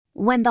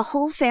When the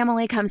whole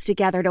family comes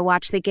together to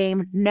watch the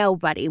game,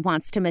 nobody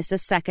wants to miss a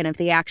second of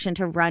the action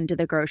to run to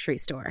the grocery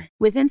store.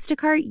 With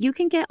Instacart, you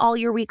can get all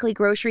your weekly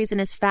groceries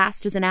in as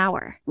fast as an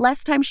hour.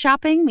 Less time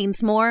shopping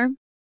means more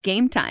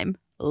game time.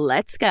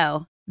 Let's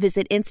go.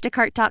 Visit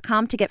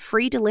instacart.com to get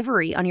free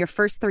delivery on your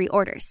first 3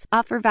 orders.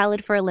 Offer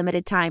valid for a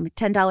limited time.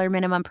 $10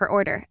 minimum per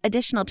order.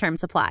 Additional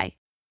terms apply.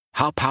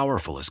 How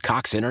powerful is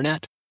Cox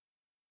Internet?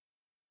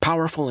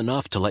 Powerful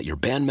enough to let your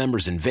band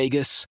members in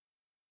Vegas,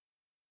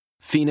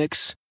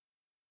 Phoenix,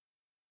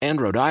 and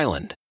Rhode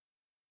Island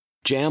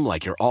jam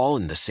like you're all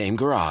in the same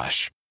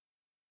garage.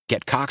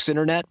 Get Cox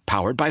Internet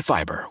powered by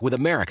fiber with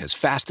America's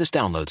fastest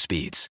download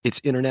speeds.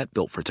 It's internet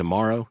built for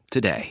tomorrow,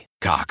 today.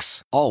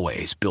 Cox,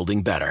 always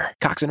building better.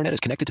 Cox Internet is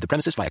connected to the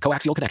premises via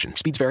coaxial connection.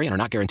 Speeds vary and are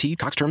not guaranteed.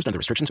 Cox terms and other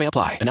restrictions may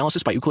apply.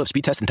 Analysis by Ookla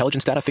Speed Test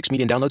Intelligence Data. Fixed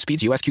median download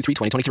speeds. US Q3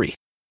 2023.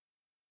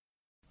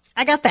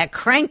 I got that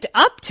cranked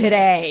up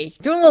today.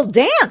 Doing a little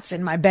dance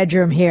in my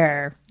bedroom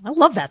here. I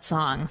love that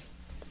song.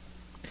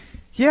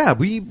 Yeah,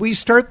 we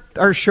start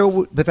our show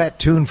with that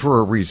tune for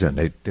a reason.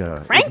 It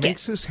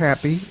makes us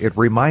happy. It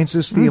reminds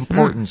us the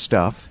important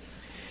stuff.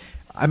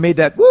 I made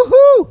that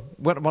woohoo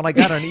when I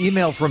got an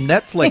email from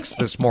Netflix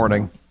this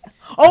morning.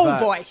 Oh,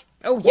 boy.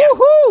 Oh, yeah.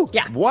 Woohoo!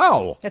 Yeah.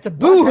 Wow. That's a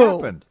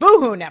boohoo.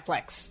 Boohoo,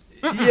 Netflix.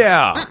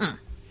 Yeah.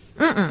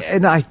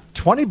 And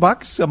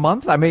 $20 a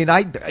month. I mean,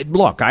 I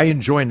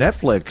enjoy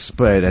Netflix,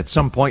 but at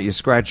some point you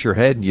scratch your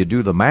head and you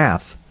do the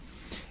math,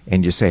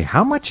 and you say,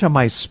 how much am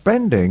I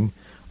spending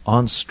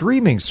on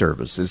streaming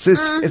services?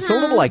 It's a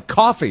little like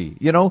coffee,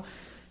 you know.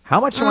 How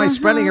much am I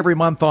spending every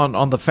month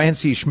on the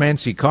fancy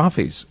schmancy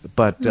coffees?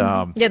 But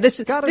this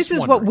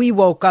is what we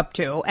woke up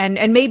to,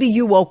 and maybe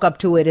you woke up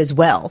to it as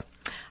well.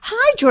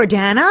 Hi,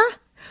 Jordana.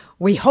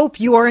 We hope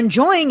you are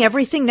enjoying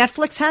everything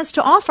Netflix has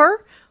to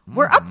offer.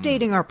 We're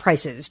updating our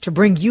prices to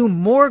bring you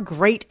more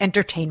great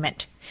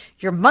entertainment.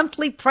 Your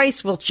monthly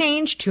price will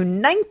change to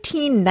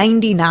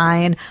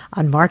 $19.99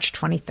 on March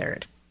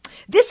 23rd.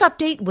 This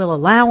update will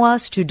allow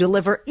us to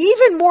deliver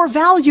even more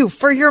value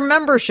for your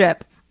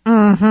membership.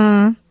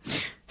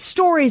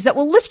 Stories that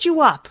will lift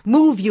you up,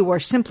 move you, or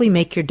simply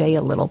make your day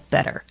a little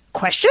better.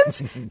 Questions?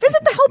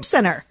 Visit the Help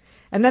Center.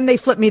 And then they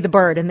flipped me the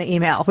bird in the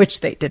email,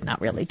 which they did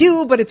not really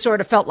do, but it sort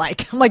of felt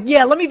like. I'm like,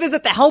 yeah, let me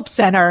visit the Help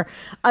Center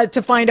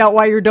to find out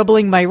why you're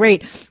doubling my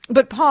rate.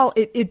 But, Paul,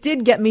 it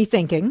did get me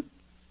thinking.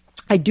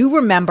 I do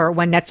remember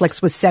when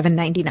Netflix was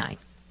 $7.99.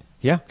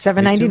 Yeah.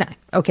 $7.99.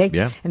 Okay.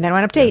 Yeah. And then it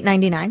went up to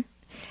 $8.99.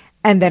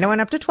 And then it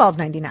went up to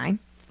 $12.99.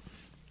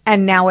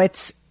 And now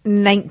it's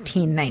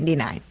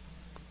 $19.99.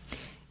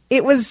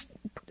 It was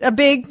a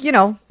big,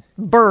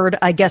 bird,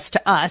 I guess,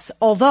 to us,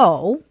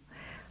 although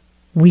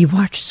we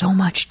watch so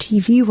much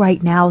TV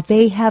right now,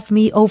 they have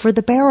me over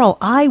the barrel.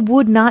 I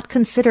would not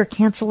consider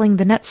canceling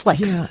the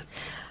Netflix.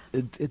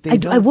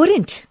 Yeah, I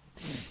wouldn't.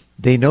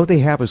 They know they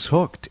have us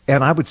hooked.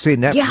 And I would say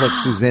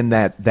Netflix is in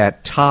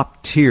that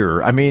top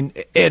tier. I mean,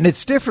 and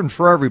it's different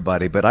for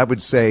everybody, but I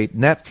would say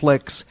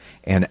Netflix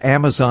and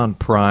Amazon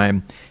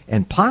Prime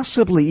and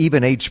possibly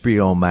even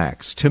HBO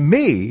Max, to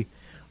me,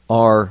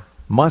 are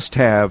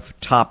must-have,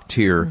 top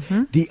tier.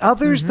 The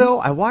others, though,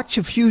 I watch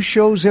a few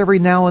shows every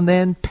now and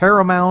then,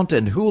 Paramount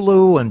and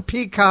Hulu and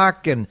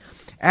Peacock and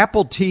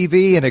Apple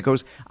TV, and it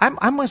goes,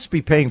 I must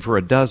be paying for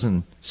a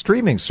dozen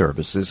streaming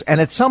services, and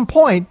at some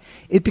point,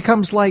 it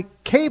becomes like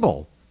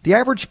cable. The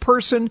average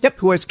person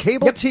who has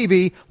cable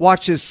TV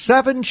watches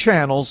 7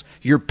 channels.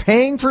 You're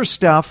paying for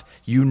stuff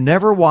you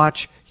never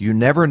watch, you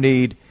never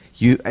need.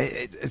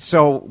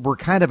 So we're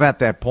kind of at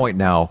that point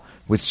now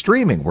with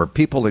streaming where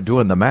people are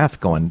doing the math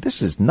going,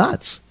 this is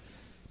nuts.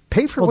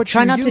 Pay for what you use.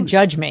 Try not to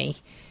judge me.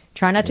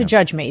 Try not to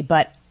judge me,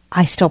 but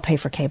I still pay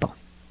for cable.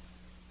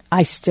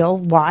 I still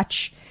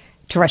watch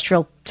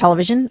terrestrial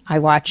television. I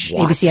watch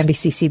ABC,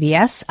 NBC,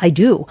 CBS. I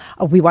do.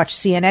 We watch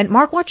CNN.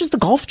 Mark watches the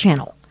Golf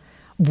Channel.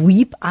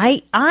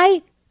 I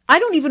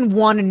don't even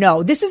want to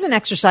know. This is an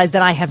exercise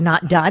that I have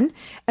not done.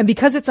 And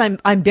because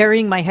I'm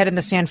burying my head in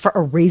the sand for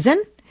a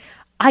reason,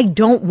 I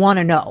don't want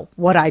to know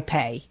what I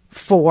pay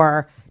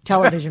for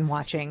television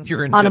watching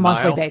on a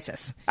monthly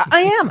basis.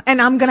 I am.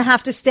 And I'm going to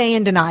have to stay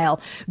in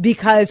denial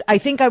because I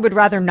think I would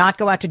rather not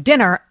go out to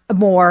dinner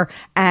more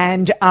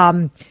and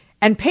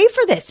pay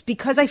for this,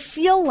 because I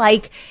feel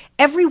like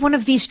every one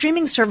of these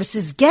streaming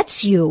services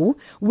gets you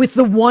with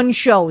the one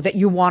show that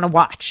you want to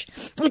watch.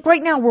 Like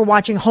right now we're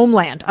watching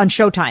Homeland on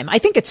Showtime. I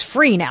think it's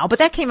free now, but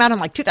that came out in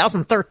like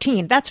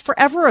 2013. That's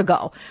forever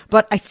ago.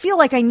 But I feel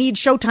like I need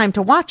Showtime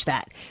to watch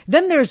that.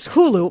 Then there's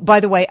Hulu.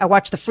 By the way, I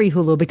watch the free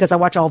Hulu because I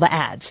watch all the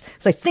ads.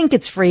 So I think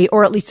it's free,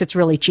 or at least it's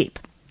really cheap.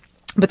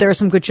 But there are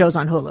some good shows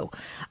on Hulu.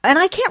 And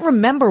I can't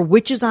remember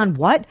which is on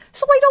what,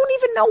 so I don't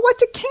even know what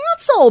to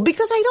cancel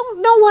because I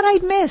don't know what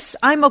I'd miss.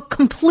 I'm a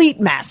complete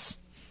mess.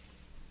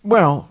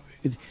 Well,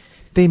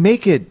 they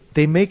make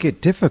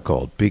it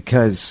difficult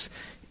because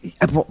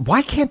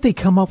why can't they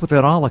come up with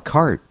an a la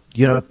carte?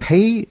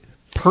 Pay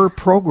per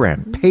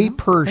program, pay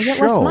per show. They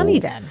get less money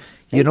then.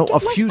 a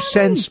few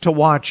cents to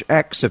watch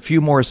X, a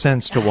few more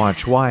cents to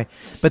watch Y.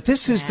 But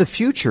this is the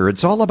future.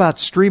 It's all about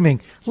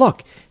streaming.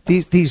 Look,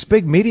 these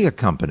big media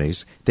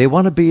companies, they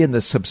want to be in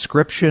the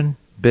subscription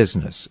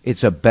business.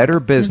 It's a better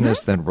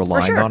business than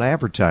relying on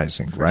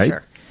advertising, right?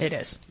 Sure. It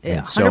is.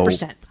 Yeah,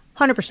 100%.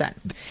 100%.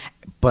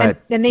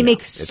 But and they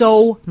make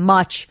so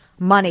much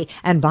money.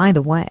 And by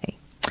the way,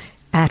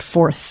 at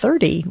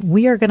 4:30,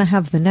 we are going to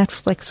have the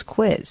Netflix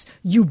quiz.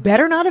 You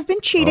better not have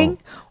been cheating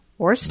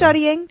or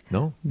studying.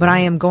 No. But I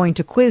am going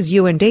to quiz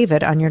you and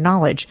David on your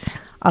knowledge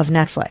of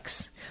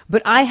Netflix.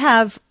 But I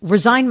have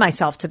resigned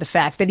myself to the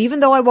fact that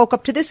even though I woke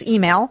up to this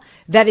email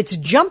that it's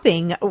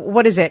jumping,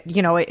 what is it?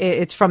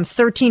 It's from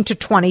 13 to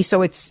 20,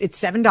 so it's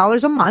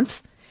 $7 a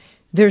month.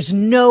 There's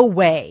no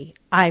way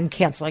I'm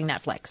canceling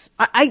Netflix.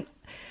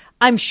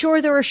 I'm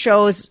sure there are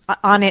shows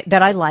on it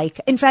that I like.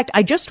 In fact,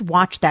 I just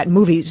watched that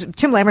movie.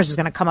 Tim Lammers is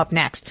going to come up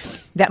next.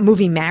 That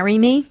movie, Marry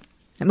Me.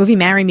 That movie,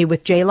 Marry Me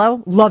with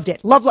J-Lo. Loved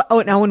it.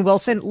 And Owen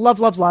Wilson.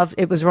 Love.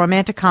 It was a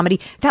romantic comedy.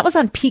 That was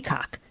on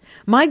Peacock.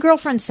 My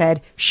girlfriend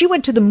said she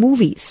went to the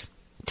movies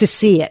to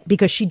see it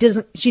because she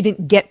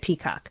didn't get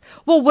Peacock.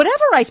 Well,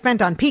 whatever I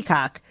spent on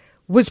Peacock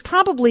was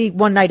probably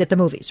one night at the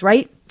movies,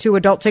 right? 2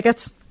 adult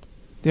tickets.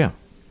 Yeah.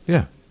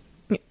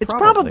 It's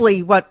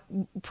probably what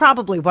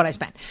I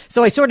spent.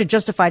 So I sort of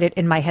justified it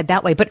in my head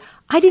that way, but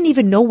I didn't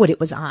even know what it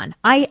was on.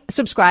 I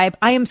subscribe.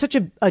 I am such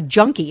a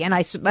junkie and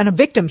a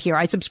victim here.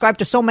 I subscribe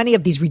to so many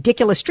of these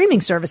ridiculous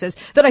streaming services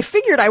that I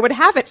figured I would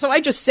have it. So I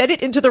just set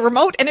it into the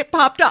remote and it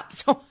popped up.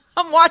 So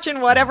I'm watching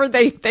whatever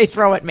they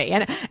throw at me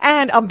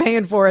and I'm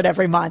paying for it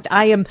every month.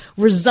 I am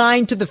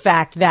resigned to the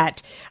fact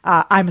that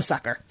I'm a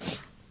sucker.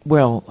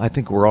 Well, I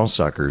think we're all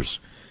suckers,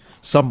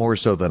 some more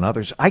so than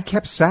others. I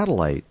kept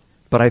satellite.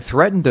 But I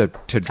threatened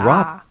to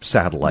drop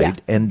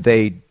satellite, and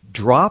they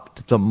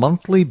dropped the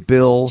monthly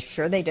bill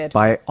sure they did.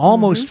 by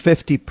almost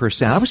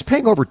 50%. I was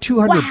paying over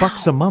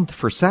 $200 a month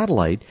for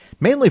satellite,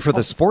 mainly for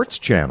the sports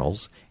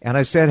channels. And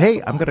I said,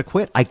 hey, I'm going to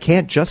quit. I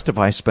can't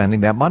justify spending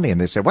that money. And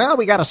they said, well,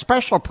 we got a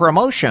special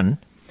promotion,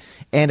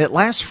 and it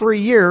lasts for a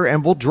year,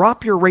 and we'll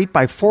drop your rate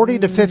by 40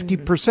 to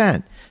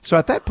 50%. So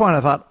at that point, I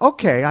thought,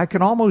 okay, I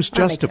can almost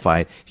justify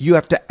it. You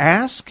have to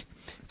ask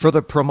for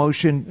the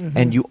promotion,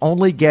 and you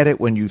only get it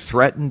when you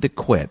threaten to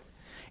quit.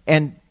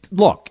 And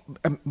look,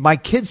 my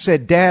kids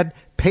said, Dad,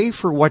 pay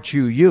for what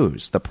you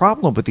use. The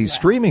problem with these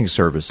streaming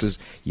services,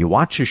 you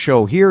watch a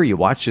show here, you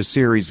watch a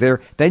series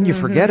there, then you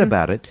forget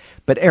about it.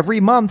 But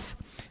every month,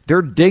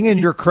 they're dinging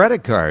your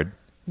credit card.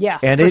 Yeah,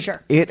 and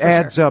it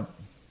adds up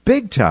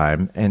big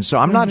time. And so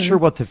I'm not sure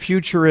what the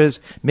future is.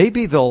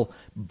 Maybe they'll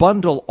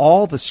bundle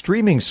all the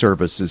streaming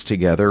services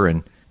together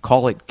and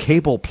call it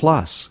Cable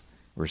Plus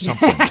or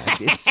something.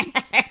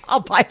 I'll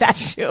buy that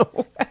too.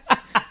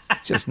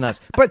 Just nuts.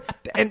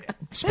 And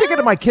speaking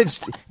of my kids,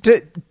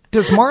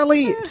 does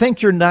Marley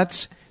think you're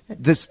nuts?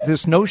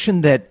 This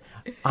notion that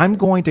I'm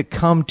going to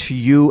come to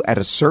you at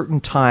a certain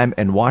time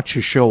and watch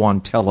a show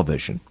on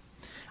television.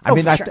 I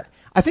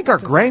think our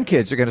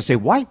grandkids are going to say,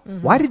 why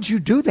did you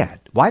do that?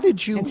 Why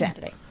did you?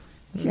 Insanity.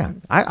 Yeah.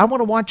 I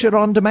want to watch it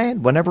on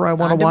demand whenever I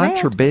want to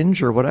watch or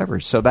binge or whatever.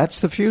 So that's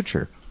the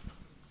future.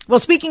 Well,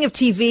 speaking of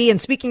TV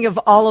and speaking of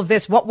all of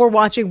this, what we're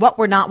watching, what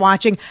we're not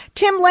watching,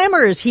 Tim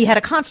Lammers, he had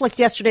a conflict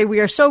yesterday. We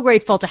are so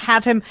grateful to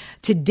have him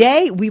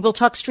today. We will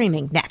talk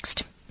streaming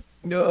next.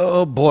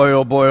 Oh, boy,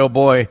 oh, boy, oh,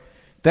 boy.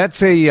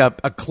 That's a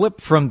clip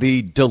from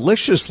the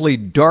deliciously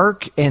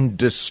dark and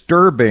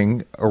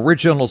disturbing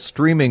original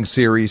streaming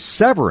series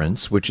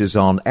Severance, which is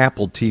on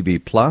Apple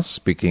TV+.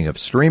 Speaking of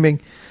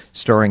streaming,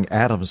 starring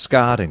Adam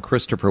Scott and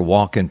Christopher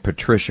Walken,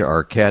 Patricia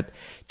Arquette.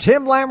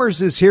 Tim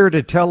Lammers is here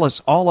to tell us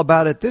all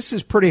about it. This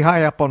is pretty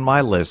high up on my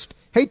list.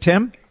 Hey,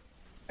 Tim.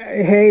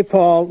 Hey,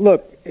 Paul.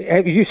 Look,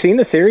 have you seen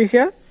the series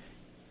yet?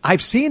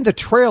 I've seen the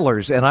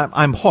trailers, and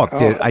I'm hooked.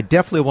 Oh. I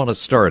definitely want to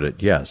start it,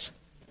 yes.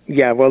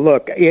 Yeah, well,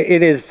 look,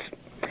 it is...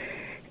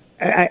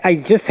 I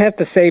just have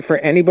to say, for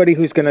anybody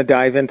who's going to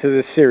dive into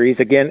this series,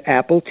 again,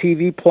 Apple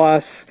TV+,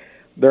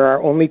 there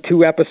are only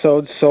 2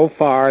 episodes so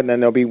far, and then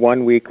there'll be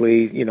one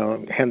weekly,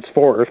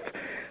 henceforth.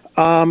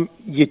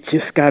 You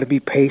just got to be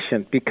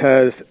patient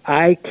because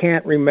I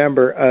can't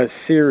remember a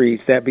series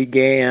that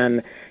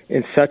began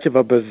in such of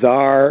a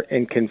bizarre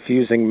and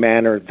confusing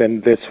manner than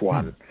this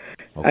one.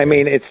 Okay. I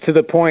mean, it's to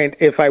the point,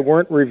 if I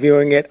weren't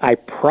reviewing it, I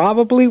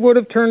probably would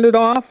have turned it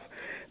off.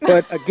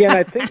 But again,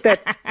 I think that,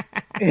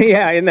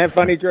 yeah, isn't that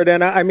funny,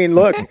 Jordana? I mean,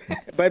 look,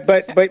 but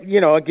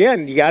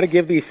again, you got to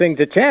give these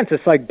things a chance.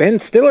 It's like Ben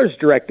Stiller's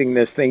directing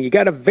this thing. You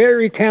got a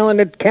very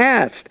talented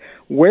cast.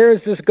 Where is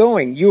this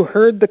going? You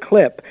heard the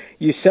clip.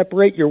 You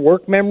separate your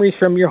work memories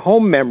from your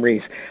home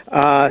memories.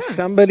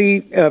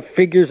 Somebody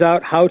figures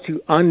out how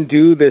to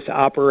undo this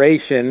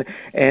operation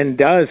and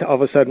does all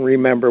of a sudden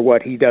remember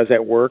what he does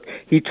at work.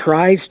 He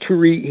tries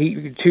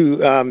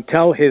to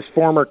tell his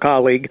former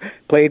colleague,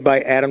 played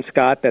by Adam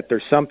Scott, that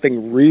there's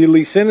something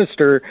really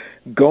sinister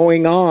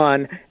going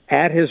on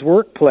at his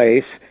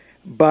workplace,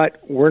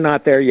 but we're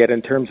not there yet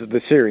in terms of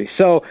the series.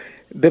 So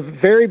the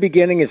very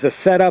beginning is a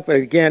setup.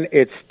 Again,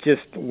 it's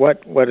just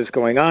what is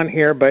going on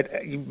here. But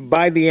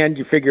by the end,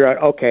 you figure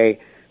out, okay,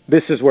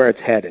 this is where it's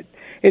headed.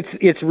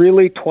 It's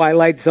really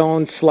Twilight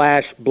Zone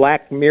 /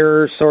 Black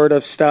Mirror sort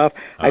of stuff.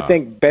 I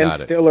think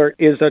Ben Stiller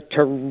is a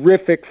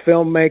terrific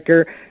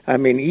filmmaker. I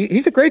mean,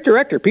 he's a great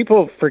director.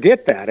 People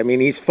forget that. I mean,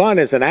 he's fun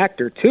as an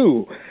actor,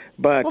 too.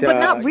 But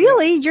not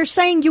really. You're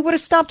saying you would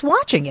have stopped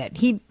watching it.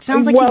 He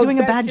sounds like he's doing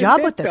a bad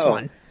job with this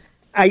one.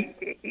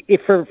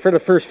 For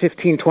the first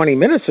 15, 20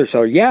 minutes or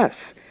so, yes.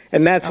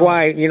 And that's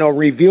why,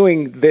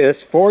 reviewing this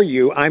for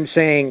you, I'm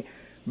saying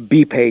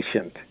be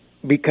patient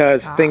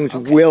because things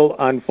will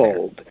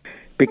unfold. Fair.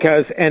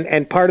 Because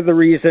and part of the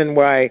reason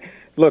why,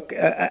 look,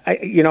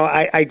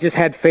 I just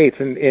had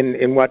faith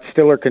in what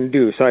Stiller can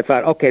do. So I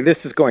thought, okay, this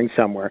is going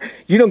somewhere.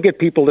 You don't get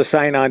people to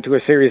sign on to a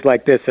series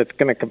like this that's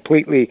going to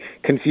completely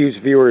confuse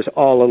viewers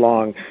all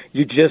along.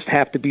 You just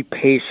have to be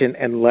patient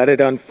and let it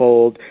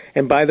unfold.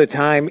 And by the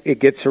time it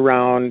gets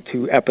around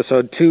to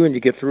episode 2 and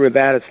you get through with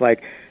that, it's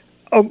like,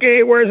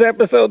 okay, where's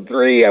episode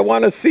 3? I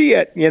want to see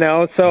it,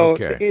 So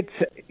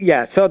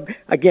So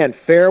again,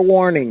 fair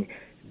warning,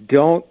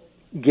 don't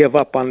give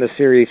up on the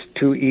series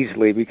too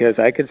easily because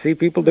I could see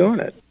people doing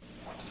it.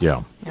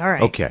 Yeah. All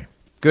right. Okay.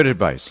 Good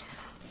advice.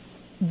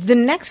 The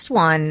next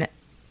one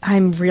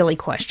I'm really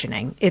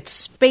questioning. It's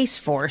Space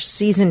Force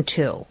Season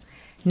 2.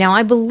 Now,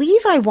 I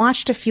believe I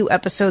watched a few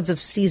episodes of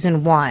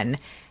Season 1,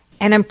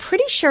 and I'm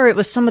pretty sure it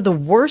was some of the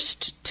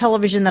worst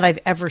television that I've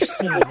ever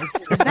seen.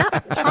 Is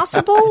that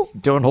possible?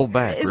 Don't hold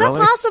back. Is that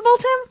possible,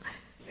 Tim?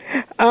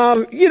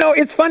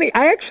 It's funny.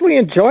 I actually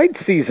enjoyed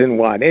Season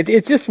 1.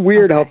 It's just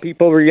weird how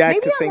people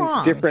react to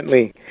things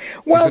differently.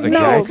 Well,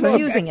 I'm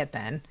confusing it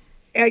then.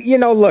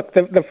 Look,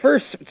 the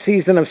first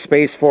season of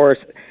Space Force,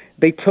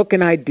 they took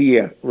an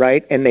idea,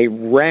 right, and they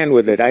ran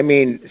with it. I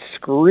mean,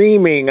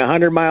 screaming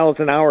 100 miles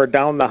an hour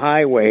down the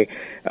highway.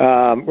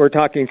 We're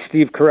talking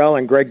Steve Carell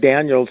and Greg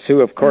Daniels, who,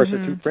 of course,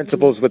 are two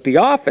principals with The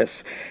Office.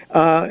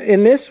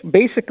 And this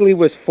basically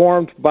was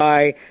formed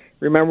by...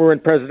 Remember when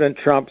President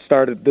Trump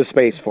started the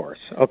Space Force,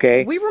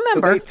 okay? We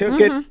remember. So they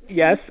took it,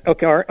 yes,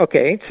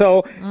 okay.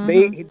 So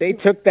they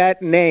took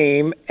that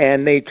name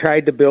and they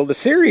tried to build a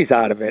series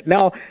out of it.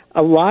 Now,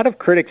 a lot of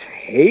critics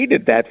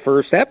hated that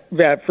first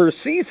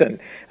season.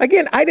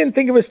 Again, I didn't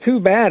think it was too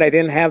bad. I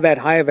didn't have that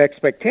high of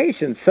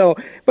expectations. So,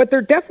 but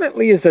there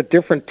definitely is a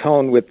different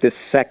tone with this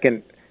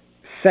second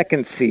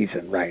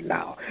season right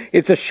now.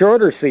 It's a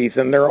shorter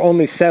season. There are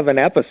only 7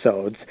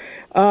 episodes.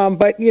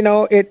 But,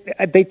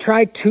 they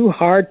tried too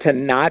hard to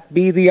not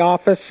be The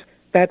Office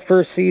that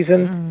first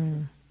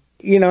season.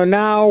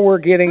 Now we're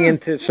getting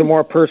into some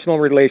more personal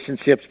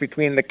relationships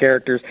between the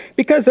characters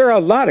because there are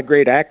a lot of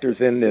great actors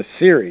in this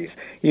series.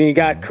 You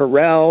got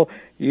Carell,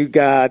 you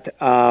got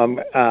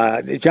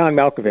John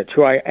Malkovich,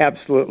 who I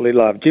absolutely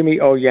love, Jimmy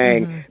O.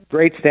 Yang,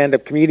 great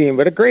stand-up comedian,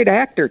 but a great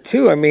actor,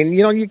 too. I mean,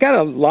 you got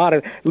a lot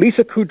of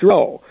Lisa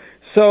Kudrow.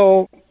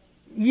 So...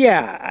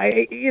 yeah,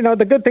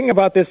 the good thing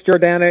about this,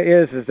 Jordana,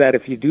 is that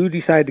if you do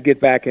decide to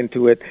get back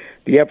into it,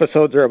 the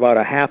episodes are about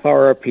a half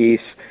hour apiece,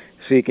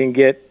 so you can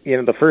get,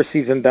 the first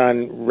season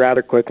done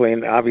rather quickly,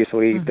 and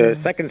obviously the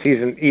second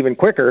season even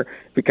quicker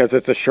because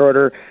it's a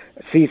shorter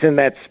season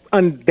that's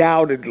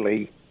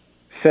undoubtedly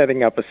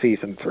setting up a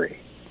season 3.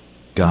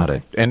 Got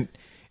it. And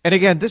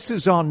again, this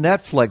is on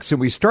Netflix,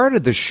 and we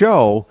started the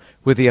show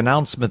with the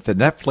announcement that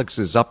Netflix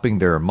is upping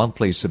their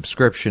monthly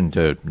subscription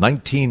to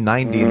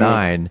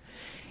 $19.99.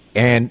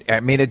 And,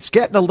 I mean, it's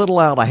getting a little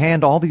out of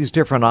hand, all these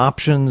different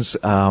options.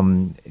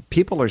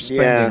 People are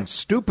spending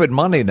stupid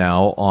money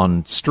now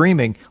on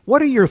streaming.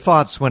 What are your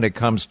thoughts when it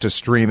comes to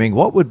streaming?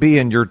 What would be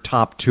in your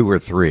top 2 or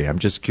 3? I'm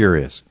just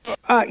curious.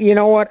 You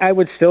know what? I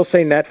would still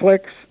say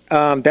Netflix.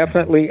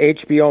 Definitely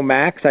HBO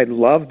Max. I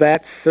love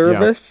that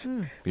service.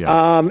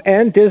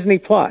 And Disney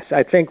Plus.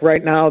 I think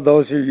right now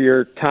those are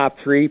your top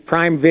 3.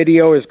 Prime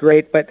Video is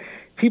great, but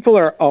people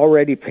are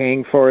already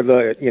paying for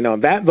those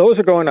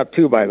are going up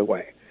too, by the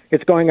way.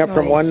 It's going up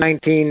from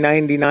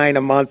 $119.99 a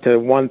month to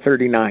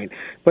 $139.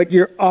 But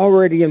you're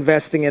already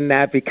investing in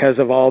that because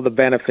of all the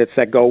benefits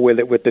that go with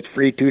it, with the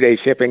free 2-day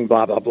shipping,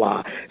 blah, blah,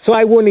 blah. So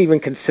I wouldn't even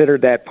consider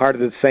that part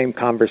of the same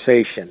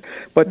conversation.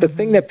 But the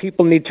thing that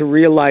people need to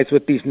realize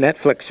with these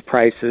Netflix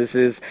prices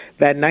is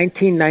that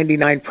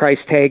 $19.99 price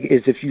tag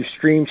is if you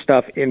stream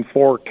stuff in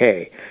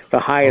 4K, the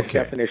highest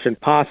definition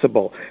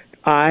possible.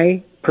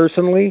 I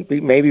personally,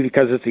 maybe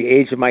because it's the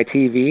age of my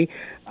TV,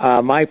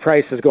 my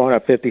price is going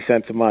up 50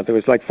 cents a month. It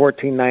was like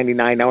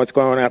 $14.99. Now it's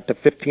going up to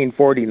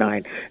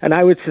 $15.49. And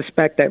I would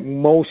suspect that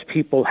most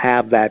people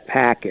have that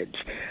package.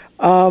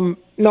 No,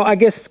 I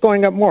guess it's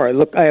going up more.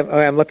 Look,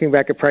 I'm looking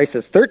back at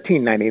prices.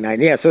 $13.99.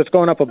 Yeah, so it's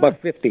going up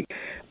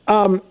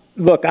 $1.50.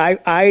 Look,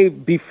 I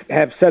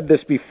have said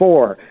this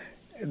before.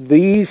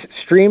 These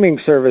streaming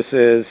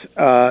services,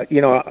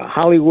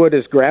 Hollywood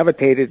has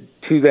gravitated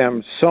to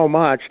them so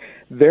much.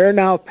 They're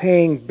now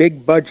paying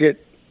big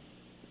budget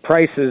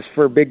prices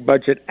for big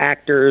budget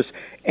actors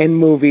and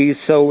movies.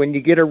 So when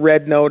you get a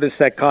red notice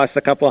that costs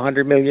a couple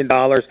 $100 million,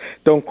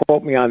 don't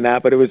quote me on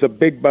that, but it was a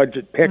big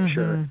budget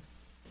picture.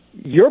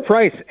 Your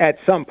price at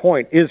some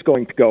point is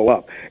going to go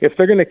up. If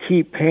they're going to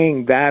keep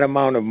paying that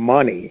amount of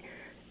money,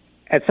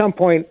 at some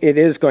point it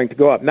is going to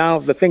go up. Now,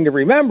 the thing to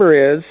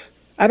remember is,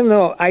 I don't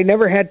know, I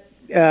never had,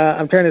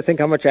 I'm trying to think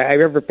how much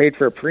I've ever paid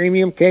for a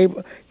premium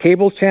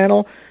cable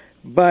channel,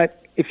 but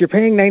if you're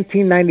paying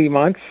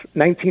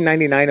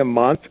 $19.99 a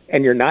month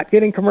and you're not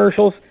getting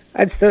commercials,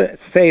 I'd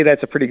say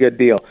that's a pretty good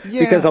deal. Yeah.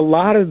 Because a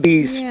lot of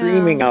these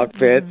streaming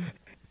outfits,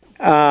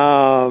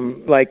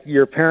 like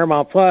your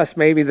Paramount Plus,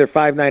 maybe they're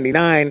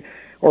 $5.99,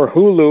 or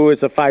Hulu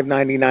is a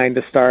 $5.99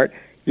 to start.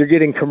 You're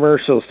getting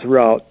commercials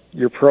throughout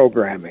your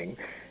programming.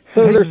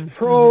 So there's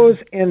pros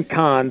and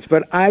cons,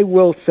 but I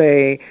will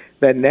say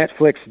that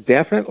Netflix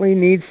definitely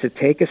needs to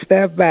take a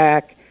step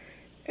back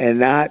and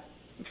not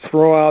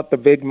throw out the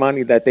big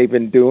money that they've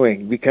been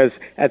doing, because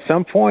at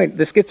some point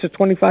this gets to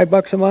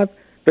 $25 a month,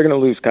 they're going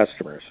to lose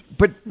customers.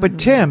 But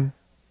Tim,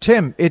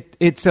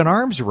 it's an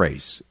arms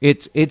race.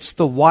 It's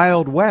the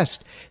Wild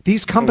West.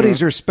 These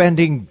companies are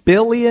spending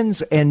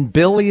billions and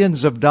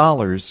billions of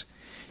dollars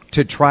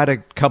to try to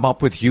come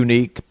up with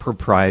unique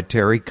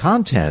proprietary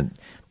content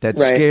that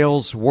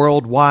scales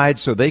worldwide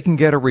so they can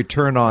get a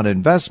return on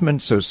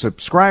investment, so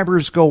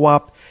subscribers go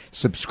up,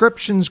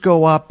 subscriptions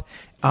go up.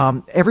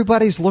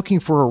 Everybody's looking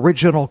for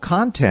original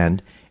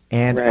content,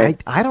 and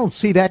I don't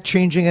see that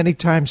changing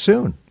anytime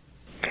soon.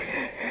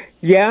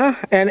 Yeah,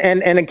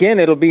 and again,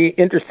 it'll be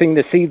interesting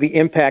to see the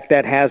impact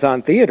that has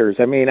on theaters.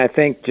 I mean, I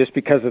think just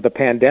because of the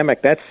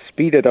pandemic, that's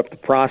speeded up the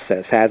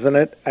process, hasn't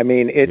it? I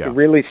mean, it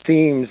really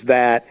seems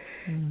that,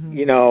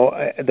 you know,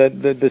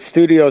 the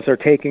studios are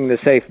taking the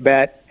safe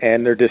bet,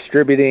 and they're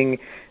distributing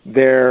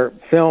their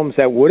films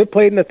that would have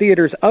played in the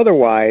theaters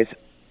otherwise,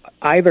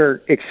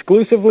 either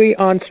exclusively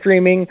on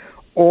streaming,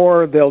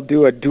 or they'll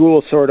do a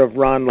dual sort of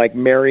run like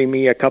Marry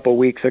Me a couple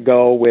weeks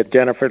ago with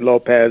Jennifer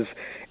Lopez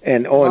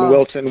and Owen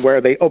Wilson,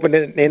 where they opened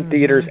it in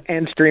theaters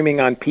and streaming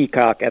on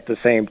Peacock at the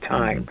same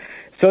time.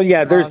 So,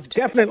 yeah, there's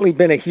definitely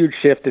been a huge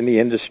shift in the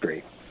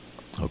industry.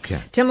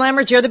 Okay. Tim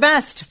Lammerts, you're the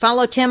best.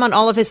 Follow Tim on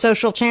all of his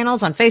social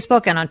channels, on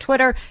Facebook and on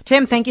Twitter.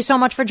 Tim, thank you so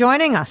much for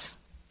joining us.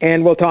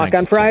 And we'll talk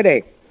on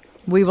Friday.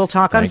 We will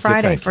talk on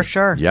Friday, for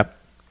sure. Yep.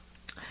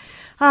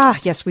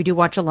 Yes, we do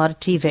watch a lot of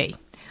TV.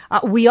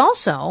 We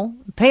also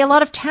pay a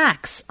lot of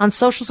tax on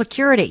Social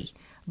Security,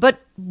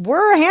 but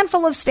we're a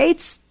handful of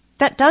states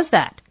that does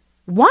that.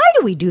 Why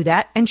do we do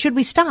that, and should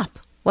we stop?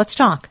 Let's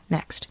talk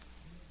next.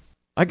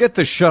 I get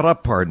the shut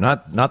up part,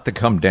 not the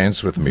come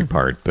dance with me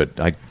part, but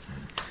I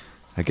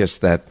guess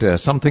that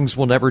some things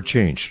will never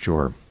change,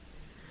 sure.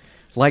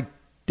 Like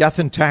death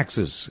and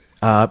taxes.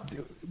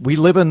 We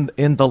live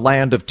in the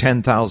land of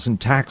 10,000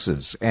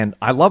 taxes, and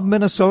I love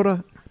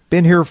Minnesota.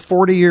 Been here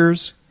 40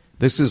 years.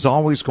 This is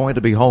always going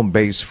to be home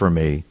base for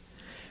me.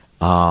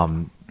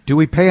 Do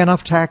we pay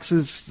enough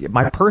taxes?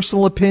 My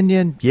personal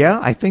opinion, yeah,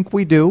 I think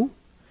we do.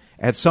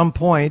 At some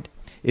point,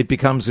 it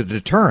becomes a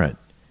deterrent,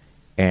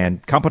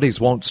 and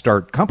companies won't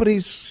start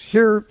companies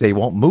here. They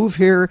won't move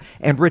here,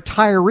 and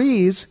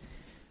retirees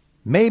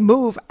may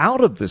move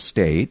out of the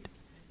state.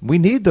 We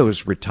need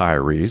those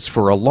retirees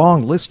for a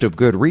long list of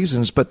good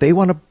reasons, but they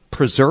want to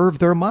preserve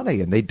their money,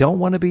 and they don't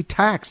want to be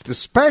taxed,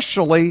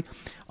 especially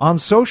on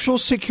Social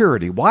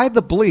Security. Why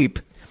the bleep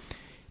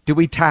do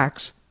we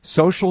tax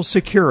Social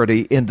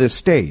Security in this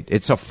state?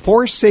 It's a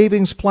forced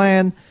savings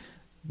plan.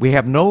 We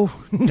have no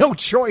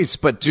choice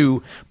but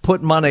to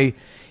put money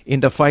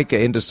into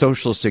FICA, into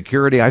Social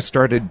Security. I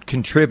started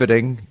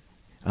contributing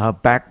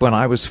back when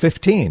I was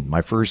 15,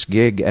 my first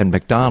gig at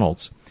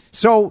McDonald's.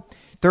 So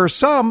there are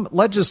some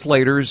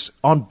legislators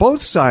on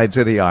both sides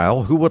of the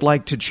aisle who would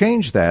like to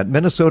change that.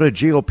 Minnesota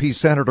GOP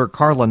Senator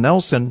Carla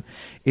Nelson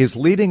is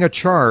leading a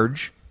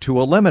charge to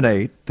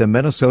eliminate the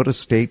Minnesota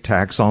state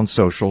tax on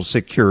Social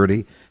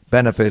Security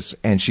benefits,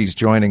 and she's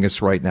joining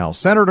us right now.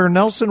 Senator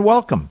Nelson,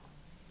 welcome.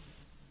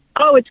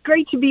 Oh, it's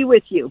great to be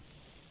with you.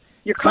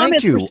 Your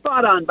comments were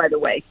spot on, by the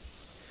way.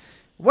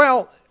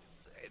 Well,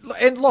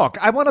 and look,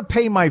 I want to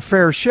pay my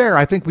fair share.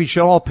 I think we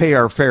should all pay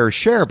our fair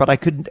share, but I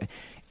couldn't.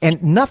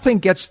 And nothing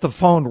gets the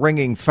phone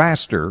ringing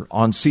faster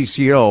on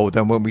CCO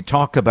than when we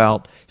talk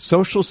about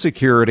Social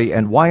Security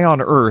and why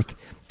on earth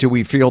do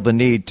we feel the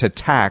need to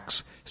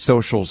tax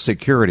Social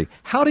Security.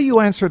 How do you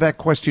answer that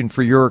question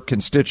for your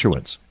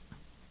constituents?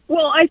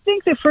 Well, I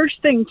think the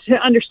first thing to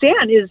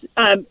understand is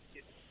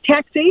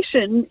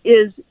taxation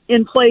is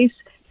in place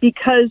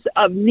because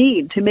of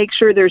need to make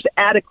sure there's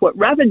adequate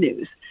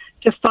revenues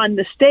to fund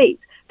the state.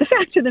 The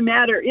fact of the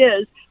matter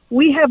is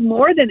we have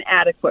more than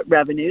adequate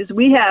revenues.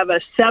 We have a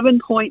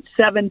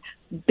 $7.7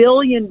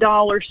 billion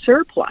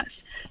surplus.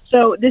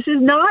 So this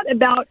is not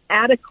about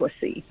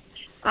adequacy.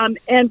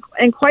 And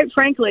quite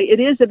frankly, it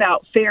is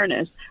about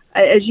fairness.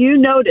 As you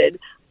noted,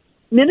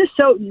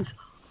 Minnesotans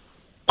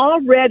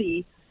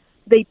already,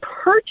 they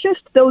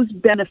purchased those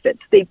benefits.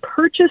 They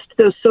purchased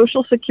those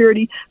Social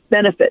Security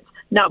benefits,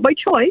 not by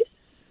choice.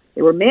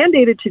 They were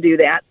mandated to do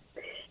that.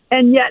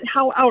 And yet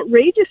how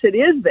outrageous it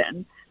is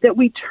then that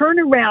we turn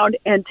around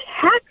and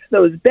tax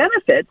those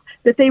benefits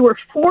that they were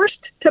forced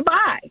to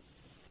buy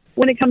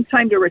when it comes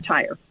time to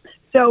retire.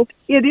 So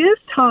it is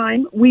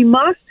time. We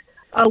must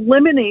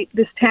eliminate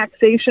this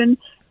taxation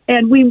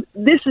And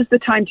this is the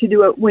time to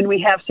do it when we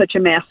have such a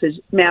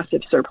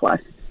massive surplus.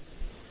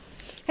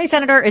 Hey,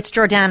 Senator, it's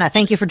Jordana.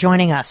 Thank you for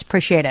joining us.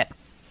 Appreciate it.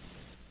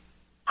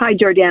 Hi,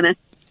 Jordana.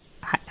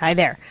 Hi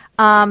there.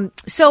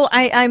 So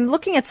I'm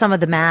looking at some of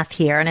the math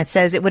here, and it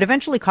says it would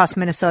eventually cost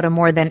Minnesota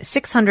more than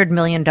 $600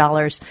 million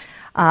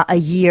a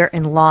year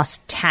in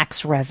lost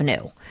tax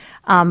revenue.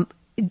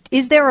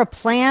 Is there a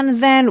plan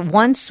then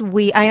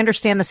I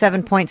understand the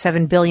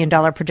 $7.7 billion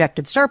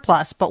projected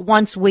surplus, but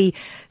once we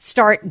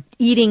start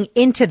eating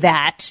into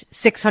that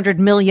 $600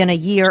 million a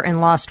year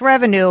in lost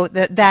revenue,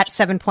 that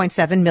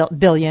 $7.7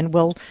 billion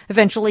will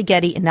eventually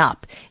get eaten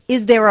up.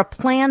 Is there a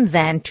plan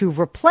then to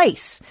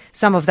replace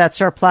some of that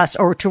surplus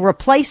or to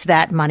replace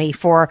that money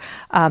for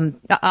on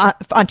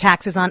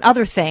taxes on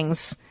other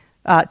things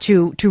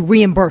to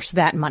reimburse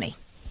that money?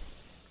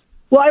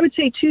 Well, I would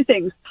say two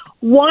things.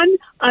 One,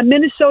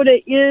 Minnesota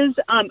is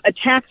a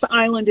tax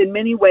island in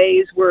many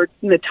ways. We're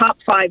in the top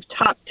 5,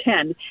 top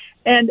 10.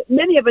 And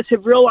many of us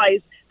have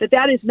realized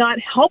that is not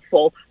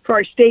helpful for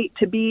our state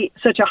to be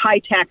such a high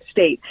tax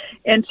state.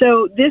 And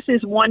so this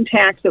is one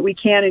tax that we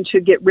can and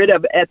should get rid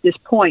of at this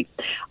point,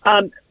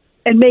 and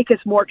make us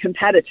more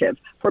competitive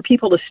for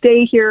people to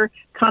stay here,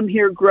 come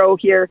here, grow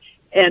here.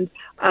 And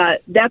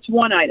that's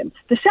one item.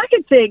 The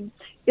second thing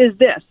is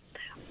this.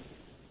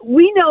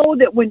 We know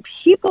that when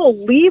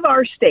people leave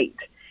our state,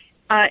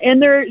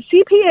 and their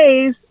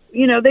CPAs,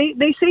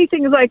 they say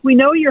things like, we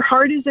know your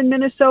heart is in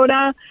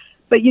Minnesota,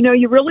 but,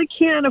 you really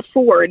can't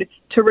afford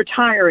to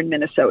retire in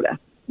Minnesota,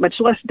 much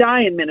less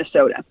die in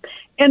Minnesota.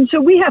 And so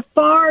we have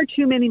far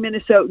too many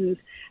Minnesotans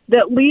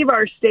that leave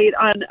our state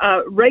on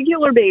a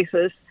regular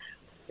basis,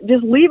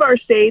 just leave our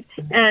state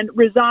and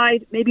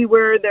reside maybe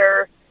where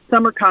their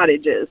summer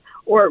cottage is,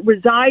 or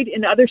reside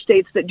in other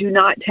states that do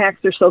not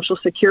tax their Social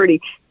Security.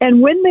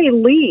 And when they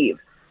leave,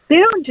 they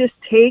don't just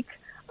take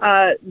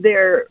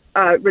their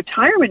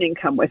retirement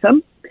income with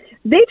them.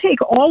 They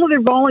take all of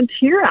their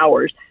volunteer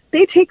hours.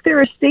 They take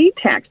their estate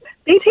tax.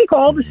 They take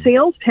all the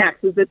sales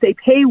taxes that they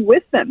pay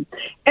with them.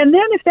 And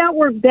then if that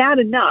weren't bad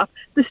enough,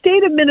 the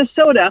state of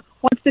Minnesota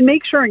wants to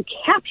make sure and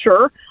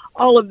capture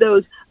all of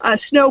those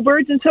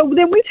snowbirds. And so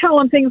then we tell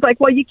them things like,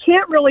 well, you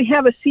can't really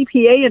have a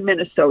CPA in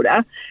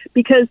Minnesota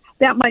because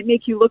that might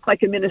make you look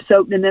like a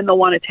Minnesotan, and then they'll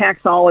want to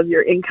tax all of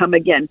your income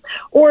again.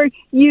 Or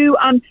you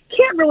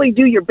can't really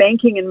do your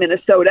banking in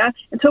Minnesota,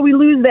 and so we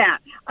lose that.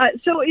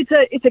 So it's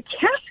a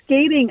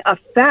cascading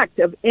effect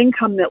of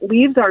income that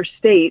leaves our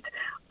state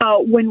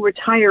when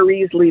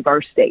retirees leave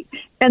our state.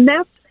 And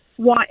that's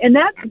why, and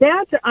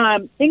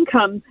that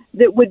income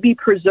that would be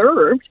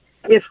preserved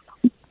if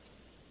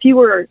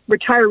fewer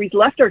retirees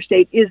left our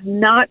state is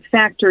not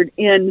factored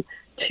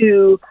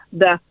into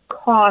the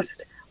cost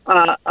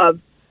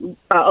of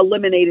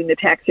eliminating the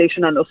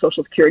taxation on those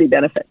Social Security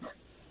benefits.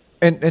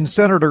 And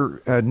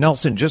Senator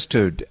Nelson, just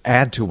to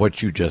add to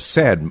what you just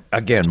said,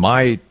 again,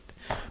 my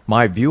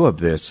view of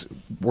this,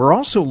 we're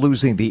also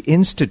losing the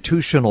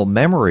institutional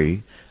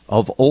memory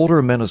of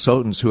older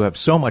Minnesotans who have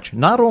so much,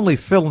 not only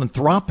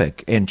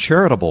philanthropic and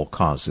charitable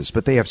causes,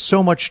 but they have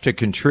so much to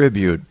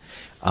contribute.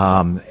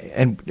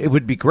 And it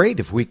would be great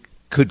if we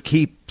could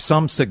keep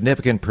some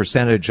significant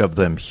percentage of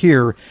them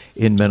here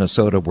in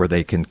Minnesota where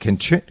they can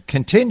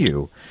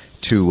continue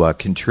to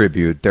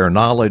contribute their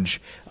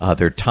knowledge,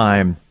 their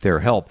time, their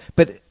help.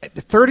 But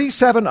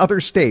 37 other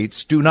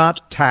states do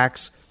not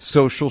tax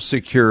Social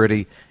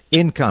Security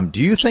income.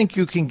 Do you think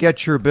you can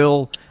get your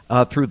bill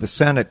through the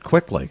Senate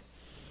quickly?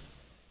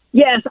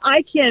 Yes,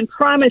 I can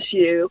promise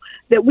you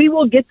that we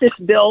will get this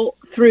bill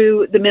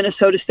through the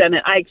Minnesota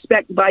Senate. I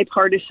expect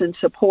bipartisan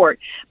support.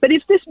 But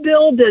if this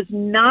bill does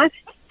not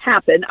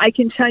happen, I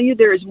can tell you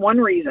there is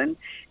one reason,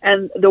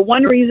 and the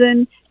one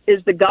reason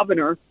is the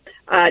governor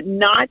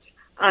not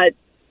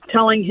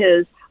telling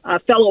his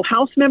fellow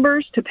House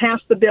members to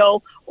pass the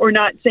bill, or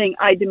not saying,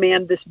 I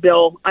demand this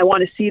bill, I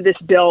want to see this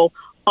bill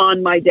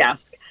on my desk.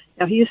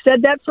 Now, he has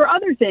said that for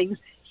other things.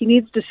 He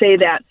needs to say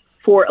that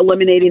for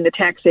eliminating the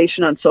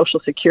taxation on Social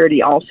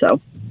Security also.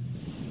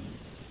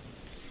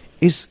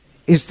 Is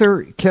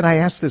there, can I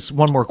ask this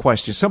one more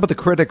question? Some of the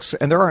critics,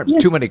 and there aren't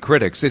too many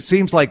critics, it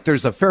seems like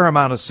there's a fair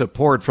amount of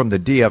support from the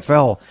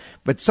DFL,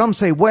 but some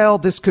say, well,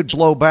 this could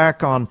blow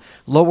back on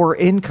lower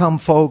income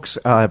folks,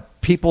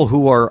 people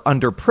who are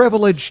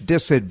underprivileged,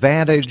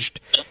 disadvantaged,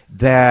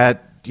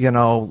 that,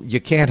 you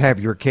can't have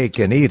your cake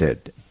and eat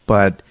it.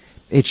 But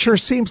it sure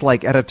seems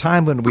like at a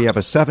time when we have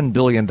a $7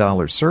 billion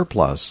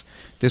surplus,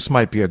 this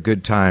might be a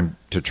good time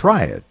to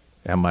try it.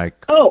 Am I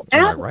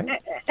right?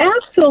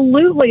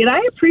 Absolutely. And I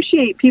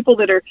appreciate people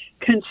that are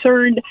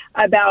concerned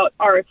about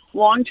our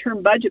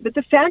long-term budget. But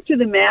the fact of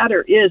the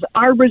matter is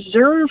our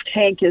reserve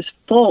tank is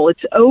full.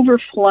 It's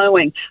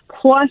overflowing,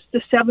 plus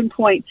the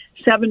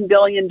 $7.7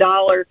 billion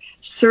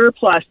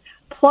surplus,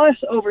 plus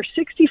over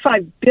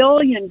 $65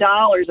 billion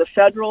of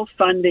federal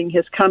funding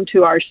has come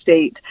to our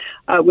state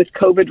with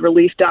COVID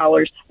relief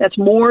dollars. That's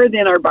more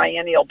than our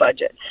biennial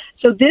budget.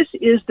 So this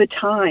is the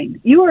time.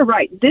 You are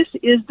right. This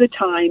is the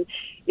time.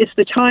 It's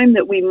the time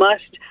that we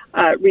must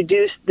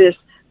reduce this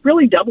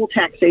really double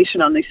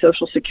taxation on these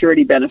Social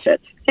Security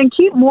benefits and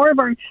keep more of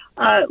our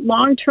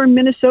long-term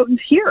Minnesotans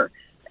here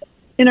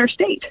in our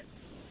state.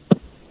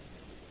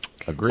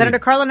 Agreed. Senator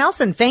Carla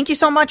Nelson, thank you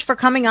so much for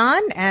coming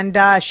on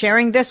and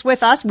sharing this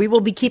with us. We will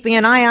be keeping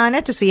an eye on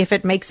it to see if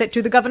it makes it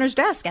to the governor's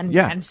desk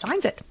and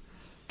signs it.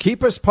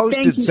 Keep us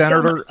posted,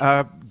 Senator.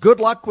 So good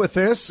luck with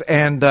this,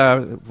 and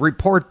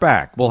report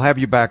back. We'll have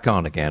you back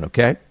on again,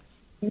 okay?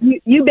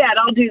 You bet.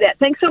 I'll do that.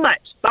 Thanks so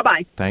much.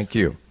 Bye-bye. Thank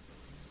you.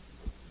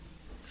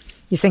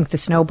 You think the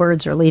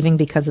snowbirds are leaving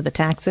because of the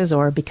taxes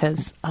or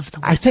because of the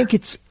weather? I think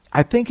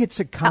it's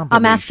a combination.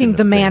 I'm asking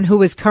the man things.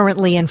 who is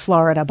currently in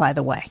Florida, by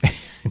the way.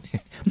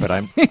 But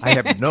I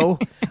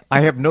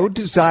have no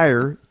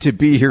desire to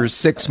be here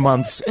 6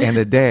 months and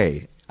a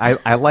day.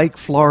 I like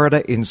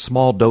Florida in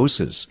small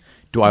doses.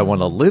 Do I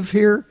want to live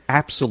here?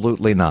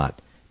 Absolutely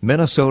not.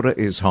 Minnesota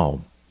is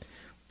home.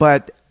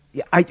 But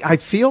I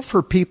feel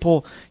for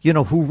people,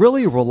 who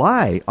really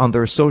rely on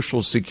their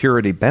Social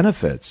Security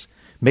benefits,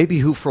 maybe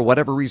who for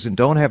whatever reason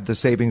don't have the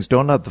savings,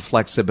 don't have the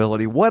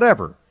flexibility,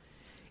 whatever.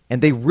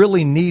 And they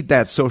really need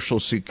that Social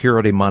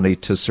Security money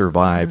to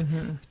survive.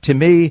 Mm-hmm. To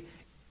me,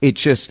 it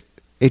just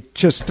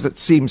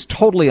seems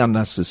totally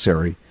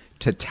unnecessary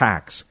to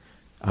tax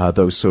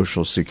those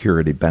Social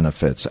Security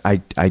benefits.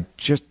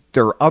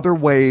 There are other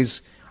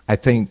ways, I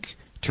think,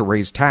 to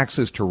raise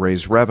taxes, to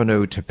raise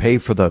revenue, to pay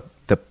for the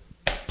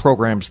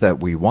programs that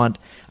we want.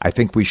 I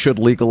think we should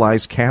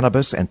legalize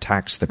cannabis and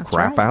tax the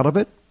crap out of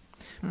it.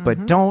 Mm-hmm.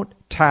 But don't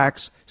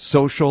tax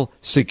Social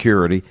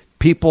Security.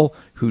 People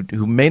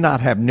who may not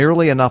have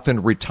nearly enough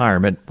in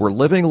retirement, we're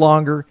living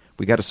longer.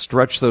 We got to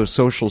stretch those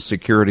Social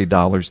Security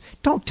dollars.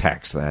 Don't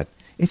tax that.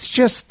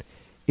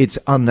 It's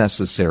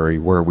unnecessary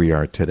where we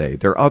are today.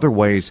 There are other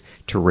ways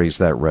to raise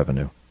that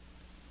revenue.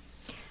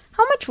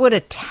 How much would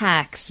a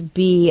tax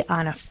be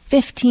on a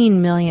 $15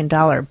 million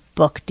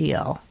book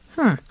deal?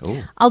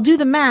 I'll do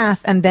the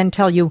math and then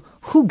tell you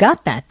who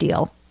got that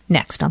deal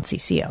next on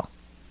CCO.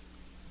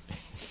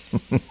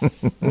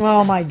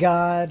 Oh, my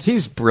God.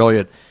 He's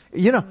brilliant.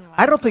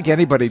 I don't think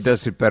anybody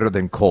does it better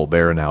than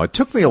Colbert now. It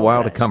took me a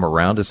while to come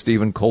around to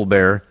Stephen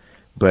Colbert,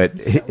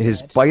 but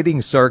his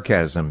biting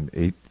sarcasm,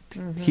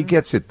 he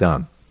gets it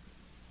done.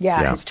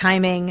 Yeah, his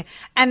timing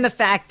and the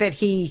fact that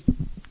he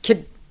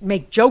could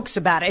make jokes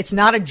about it. It's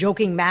not a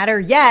joking matter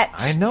yet.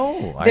 I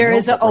know. There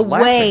is a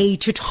way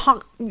to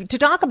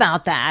talk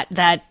about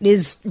that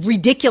is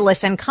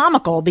ridiculous and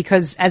comical,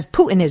 because as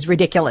Putin is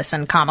ridiculous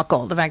and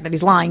comical, the fact that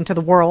he's lying to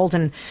the world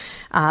and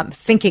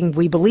thinking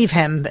we believe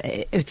him,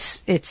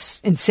 it's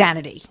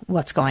insanity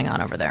what's going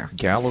on over there.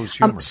 Gallows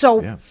humor.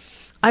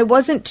 I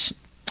wasn't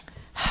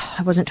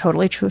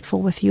totally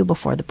truthful with you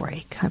before the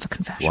break. I have a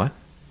confession.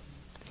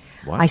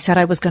 What? I said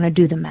I was going to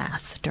do the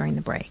math during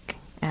the break.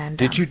 And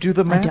did you do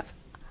the math?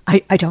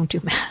 I don't do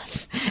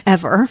math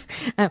ever.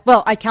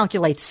 Well, I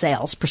calculate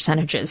sales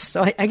percentages,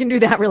 so I can do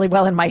that really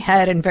well in my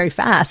head and very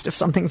fast if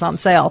something's on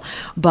sale.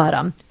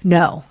 But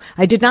no,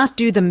 I did not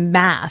do the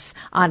math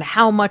on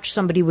how much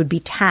somebody would be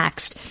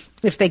taxed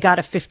if they got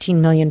a $15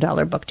 million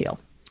book deal.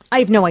 I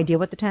have no idea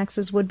what the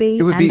taxes would be.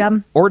 It would be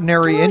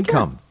ordinary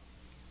income.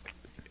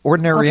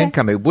 Ordinary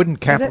income. It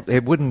wouldn't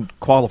it wouldn't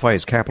qualify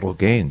as capital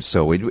gains,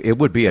 so it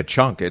would be a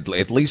chunk,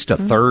 at least a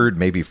third,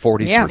 maybe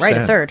 40%. Yeah, right,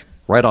 a third.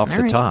 Right off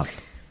the top.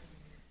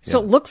 So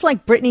it looks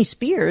like Britney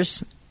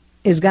Spears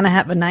is going to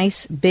have a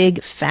nice,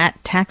 big, fat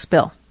tax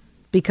bill,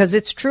 because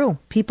it's true.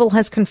 People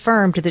has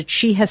confirmed that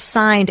she has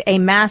signed a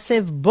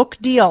massive book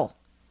deal.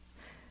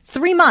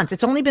 3 months.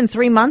 It's only been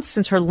 3 months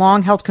since her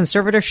long-held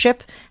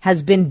conservatorship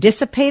has been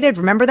dissipated.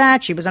 Remember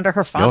that? She was under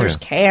her father's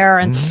care,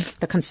 and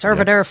the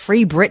conservator,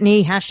 Free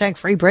Britney, #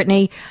 Free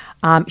Britney.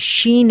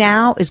 She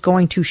now is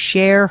going to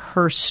share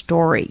her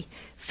story.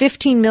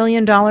 $15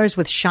 million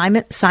with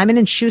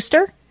Simon &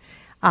 Schuster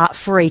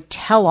for a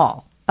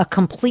tell-all. A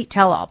complete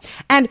tell-all.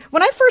 And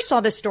when I first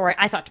saw this story,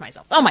 I thought to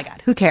myself, oh my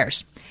God, who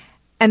cares?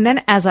 And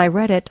then as I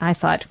read it, I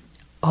thought,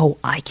 oh,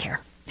 I care.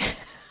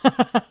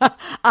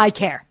 I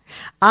care.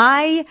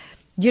 I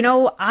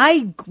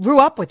grew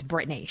up with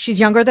Britney. She's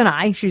younger than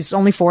I. She's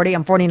only 40.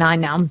 I'm 49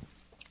 now.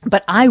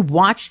 But I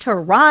watched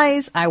her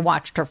rise. I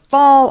watched her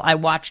fall. I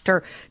watched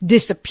her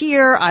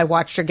disappear. I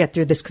watched her get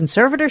through this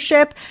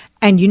conservatorship.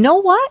 And you know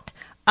what?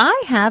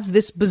 I have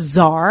this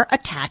bizarre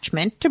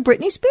attachment to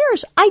Britney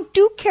Spears. I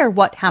do care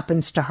what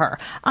happens to her.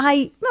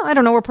 I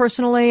don't know her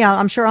personally.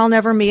 I'm sure I'll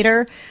never meet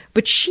her.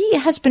 But she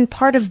has been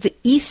part of the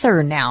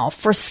ether now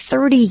for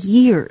 30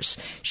 years.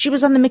 She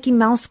was on the Mickey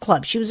Mouse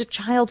Club. She was a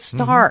child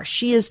star. Mm-hmm.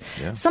 She is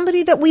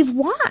somebody that we've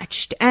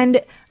watched.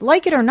 And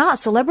like it or not,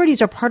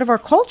 celebrities are part of our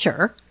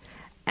culture.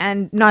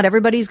 And not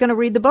everybody's going to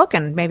read the book,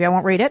 and maybe I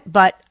won't read it.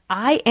 But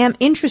I am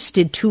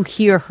interested to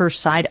hear her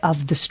side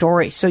of the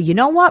story. So you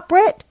know what,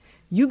 Britt?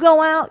 You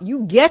go out,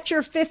 you get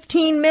your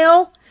 15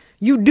 mil,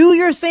 you do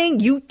your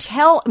thing,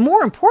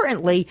 more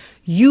importantly,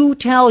 you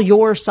tell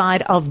your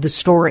side of the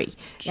story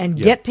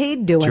and get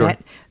paid doing it,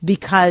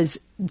 because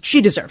she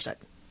deserves it.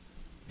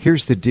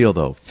 Here's the deal,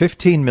 though.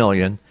 $15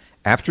 million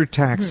after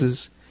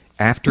taxes,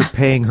 after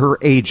paying her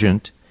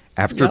agent,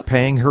 after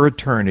paying her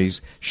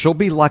attorneys, she'll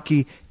be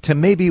lucky to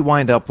maybe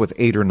wind up with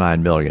 $8 or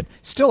 $9 million.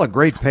 Still a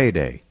great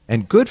payday,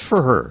 and good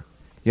for her.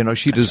 You know,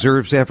 she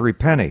deserves every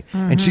penny,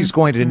 and she's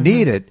going to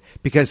need it,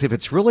 because if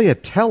it's really a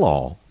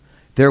tell-all,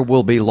 there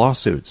will be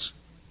lawsuits.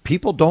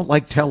 People don't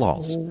like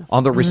tell-alls.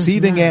 On the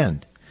receiving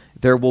end,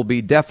 there will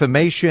be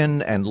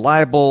defamation and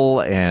libel,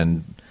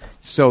 and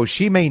so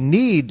she may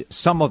need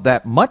some of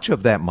that, much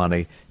of that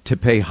money, to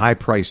pay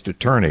high-priced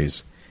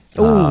attorneys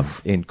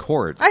in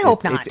court. I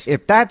hope not.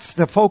 If that's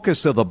the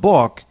focus of the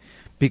book,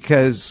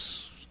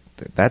 because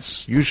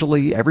that's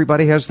usually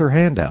everybody has their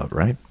hand out,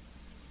 right?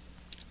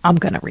 I'm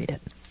going to read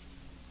it.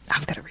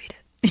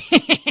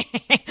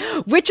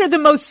 Which are the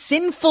most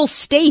sinful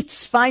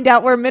states? Find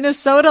out where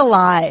Minnesota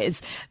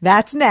lies.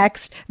 That's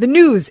next. The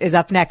news is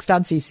up next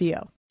on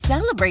CCO.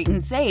 Celebrate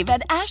and save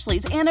at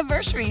Ashley's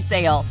Anniversary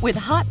Sale. With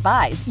Hot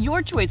Buys,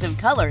 your choice of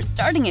colors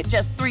starting at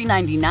just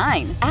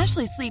 $3.99.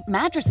 Ashley Sleep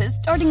mattresses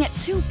starting at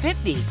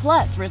 $2.50.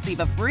 Plus, receive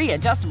a free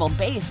adjustable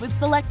base with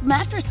select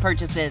mattress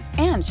purchases.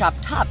 And shop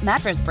top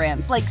mattress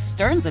brands like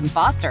Stearns &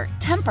 Foster,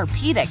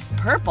 Tempur-Pedic,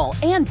 Purple,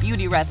 and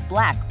Beautyrest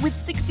Black with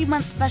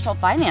 60-month special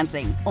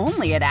financing.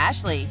 Only at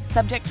Ashley.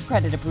 Subject to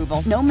credit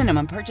approval. No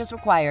minimum purchase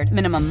required.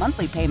 Minimum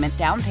monthly payment,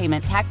 down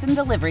payment, tax, and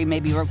delivery may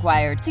be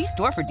required. See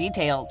store for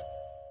details.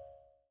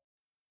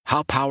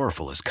 How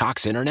powerful is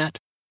Cox Internet?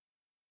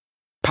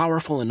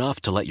 Powerful enough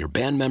to let your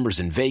band members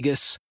in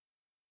Vegas,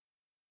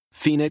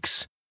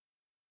 Phoenix,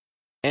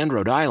 and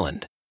Rhode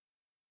Island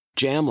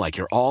jam like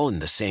you're all in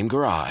the same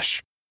garage.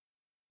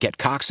 Get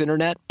Cox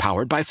Internet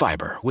powered by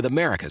fiber with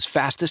America's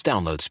fastest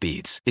download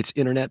speeds. It's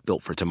internet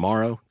built for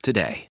tomorrow,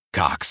 today.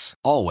 Cox,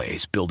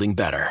 always building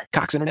better.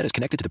 Cox Internet is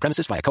connected to the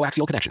premises via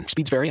coaxial connection.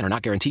 Speeds vary and are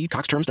not guaranteed.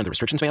 Cox terms and other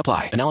restrictions may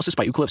apply. Analysis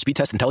by Ookla Speed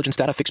Test Intelligence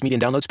Data. Fixed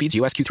median download speeds.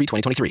 US Q3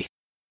 2023.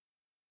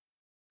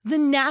 The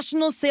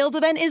national sales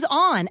event is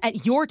on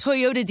at your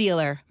Toyota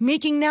dealer,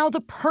 making now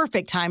the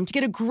perfect time to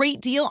get a great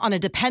deal on a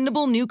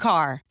dependable new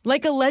car.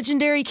 Like a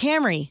legendary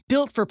Camry,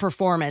 built for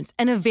performance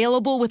and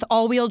available with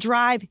all-wheel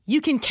drive, you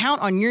can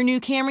count on your new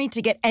Camry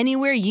to get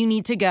anywhere you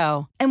need to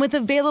go. And with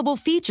available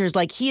features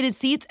like heated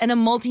seats and a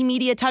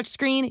multimedia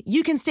touchscreen,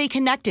 you can stay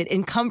connected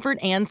in comfort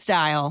and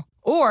style.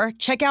 Or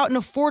check out an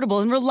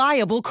affordable and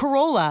reliable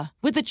Corolla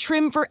with a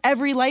trim for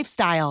every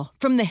lifestyle.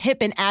 From the hip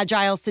and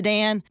agile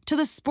sedan to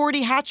the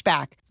sporty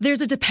hatchback, there's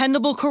a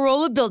dependable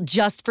Corolla built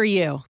just for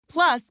you.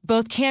 Plus,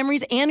 both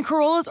Camrys and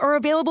Corollas are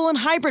available in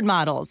hybrid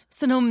models,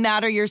 so no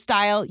matter your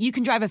style, you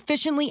can drive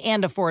efficiently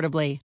and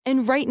affordably.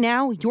 And right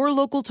now, your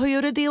local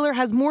Toyota dealer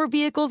has more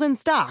vehicles in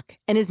stock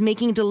and is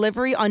making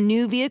delivery on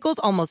new vehicles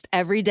almost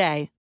every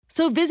day.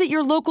 So visit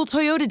your local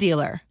Toyota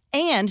dealer.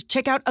 And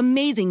check out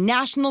amazing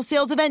national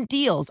sales event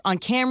deals on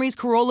Camrys,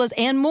 Corollas,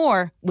 and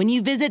more when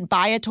you visit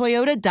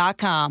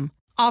buyatoyota.com.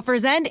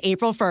 Offers end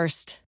April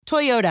 1st.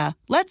 Toyota,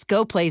 let's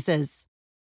go places.